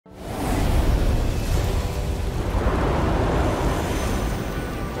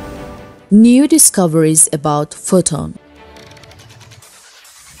New discoveries about photon.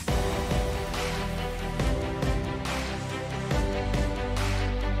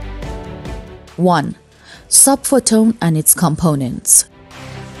 One. Sub-Photon and its components.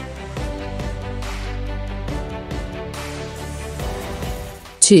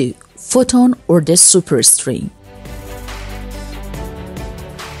 Two. Photon or the superstring.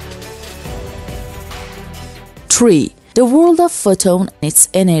 3. The world of photon, its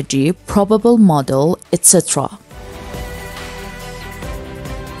energy, probable model, etc.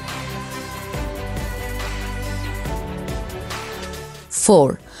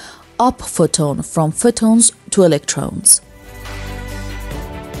 4. Up photon, from photons to electrons.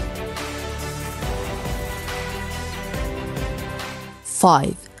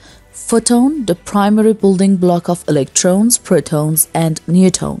 5. Photon, the primary building block of electrons, protons, and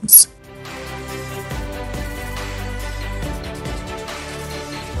neutrons.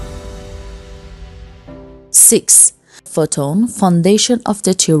 6. Photon, foundation of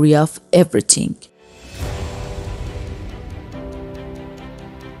the theory of everything.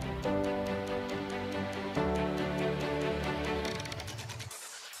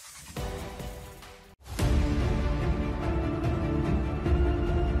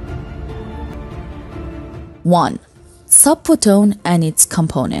 One. Sub-Photon and its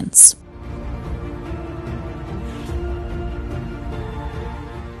components.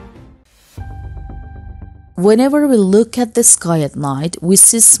 Whenever we look at the sky at night, we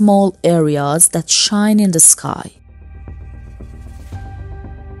see small areas that shine in the sky.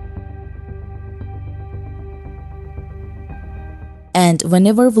 And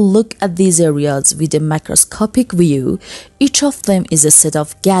whenever we look at these areas with a macroscopic view, each of them is a set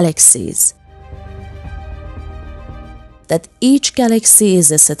of galaxies. That each galaxy is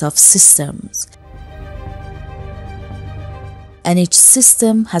a set of systems. And each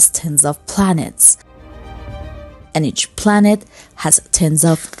system has tens of planets. And each planet has tens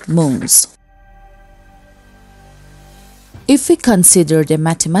of moons. If we consider the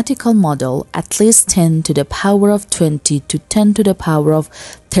mathematical model, at least 10 to the power of 20 to 10 to the power of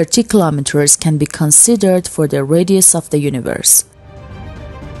 30 kilometers can be considered for the radius of the universe.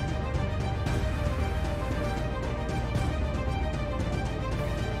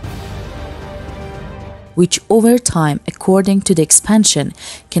 Which over time, according to the expansion,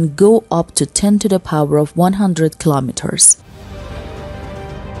 can go up to 10 to the power of 100 kilometers.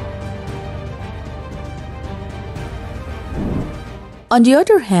 On the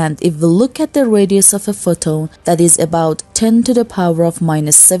other hand, if we look at the radius of a photon that is about 10 to the power of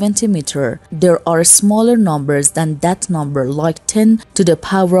minus 70 meter, there are smaller numbers than that number, like 10 to the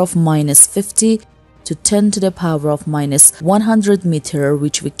power of minus 50 to 10 to the power of minus 100 meter,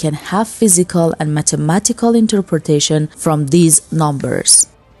 which we can have physical and mathematical interpretation from these numbers.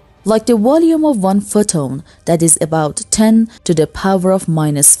 Like the volume of one photon, that is about 10 to the power of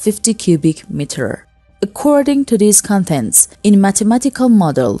minus 50 cubic meter. According to these contents, in mathematical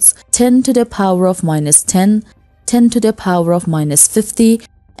models, 10 to the power of minus 10, 10 to the power of minus 50,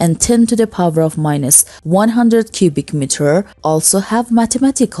 and 10 to the power of minus 100 cubic meter also have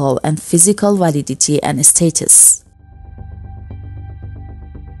mathematical and physical validity and status.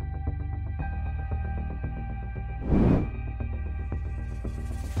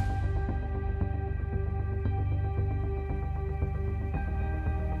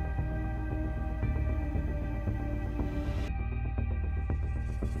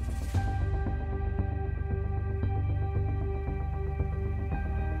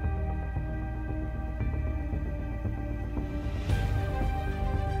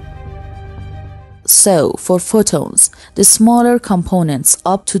 So, for photons, the smaller components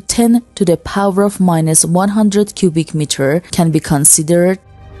up to 10 to the power of minus 100 cubic meter can be considered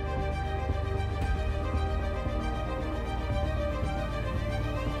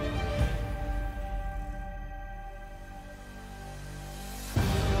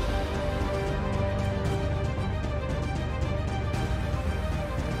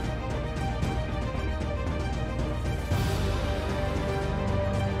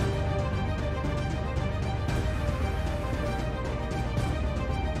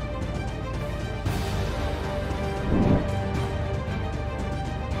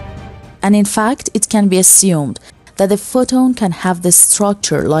and in fact, it can be assumed that a photon can have the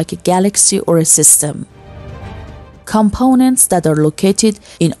structure like a galaxy or a system. Components that are located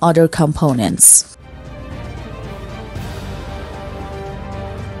in other components.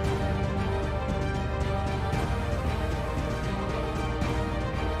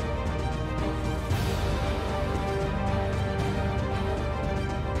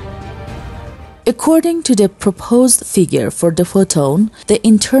 According to the proposed figure for the photon, the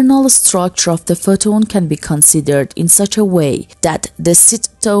internal structure of the photon can be considered in such a way that the seed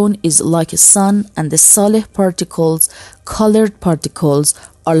tone is like a sun and the solid particles, colored particles,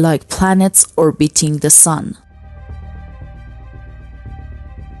 are like planets orbiting the sun.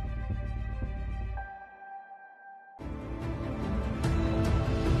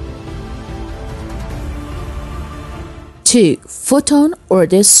 Two, photon or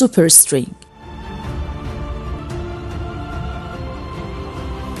the superstring.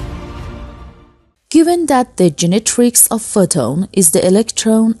 Given that the geometrics of photon is the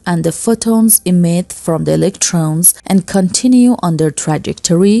electron and the photons emit from the electrons and continue on their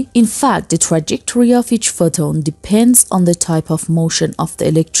trajectory, in fact the trajectory of each photon depends on the type of motion of the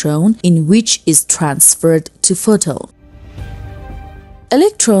electron in which is transferred to photon.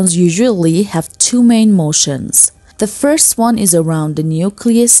 Electrons usually have two main motions. The first one is around the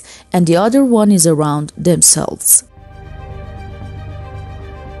nucleus and the other one is around themselves.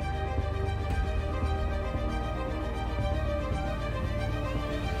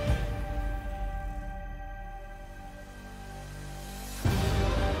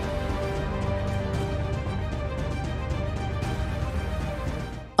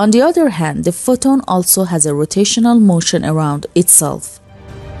 On the other hand, the photon also has a rotational motion around itself.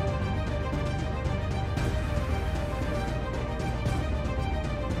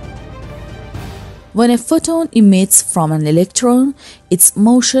 When a photon emits from an electron, its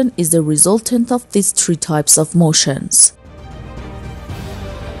motion is the resultant of these three types of motions.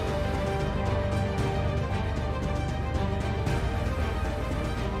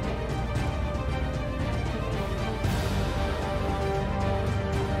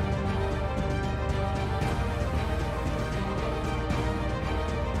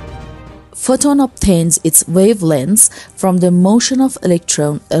 Photon obtains its wavelengths from the motion of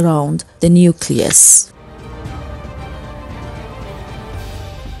electron around the nucleus.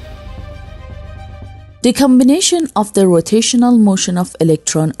 The combination of the rotational motion of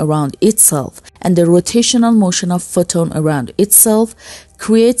electron around itself and the rotational motion of photon around itself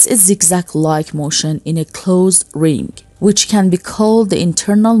creates a zigzag-like motion in a closed ring, which can be called the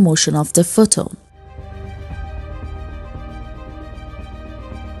internal motion of the photon.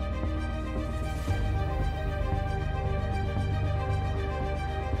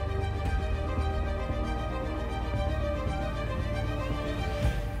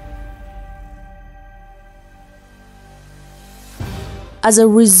 As a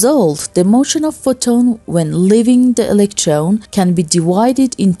result, the motion of photon when leaving the electron can be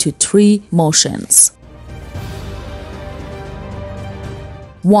divided into three motions.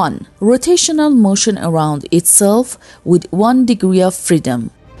 1. Rotational motion around itself with 1 degree of freedom.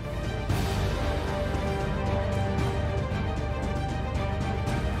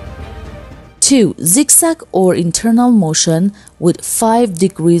 2. Zigzag or internal motion with 5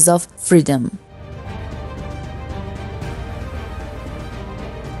 degrees of freedom.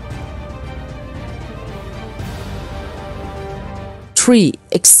 3.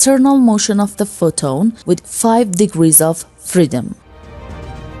 External motion of the photon with 5 degrees of freedom.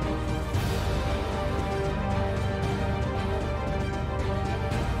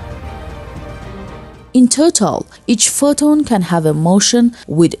 In total, each photon can have a motion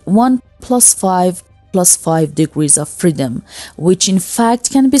with 1 plus 5 plus 5 degrees of freedom, which in fact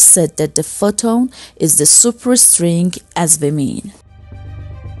can be said that the photon is the superstring as we mean.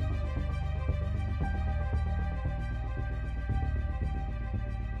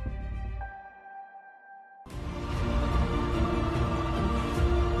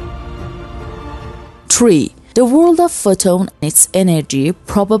 Three, the world of photon, its energy,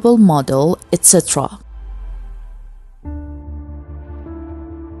 probable model, etc.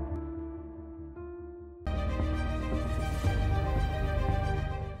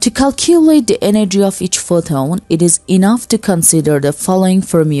 To calculate the energy of each photon, it is enough to consider the following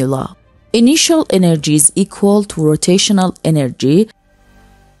formula. Initial energy is equal to rotational energy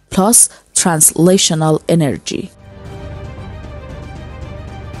plus translational energy.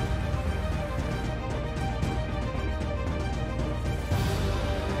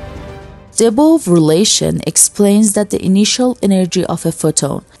 The above relation explains that the initial energy of a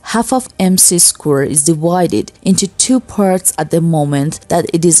photon, half of mc squared, is divided into two parts at the moment that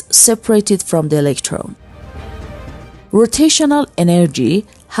it is separated from the electron. Rotational energy,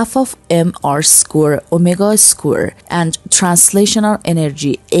 half of mr squared omega squared, and translational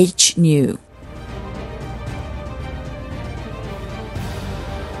energy h nu.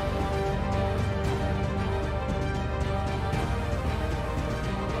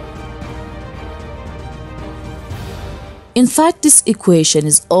 In fact, this equation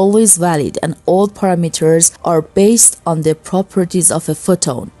is always valid and all parameters are based on the properties of a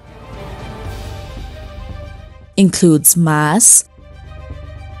photon. Includes mass,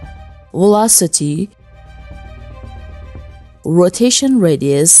 velocity, rotation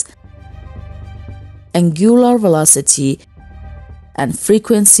radius, angular velocity, and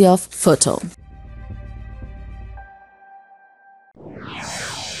frequency of photon.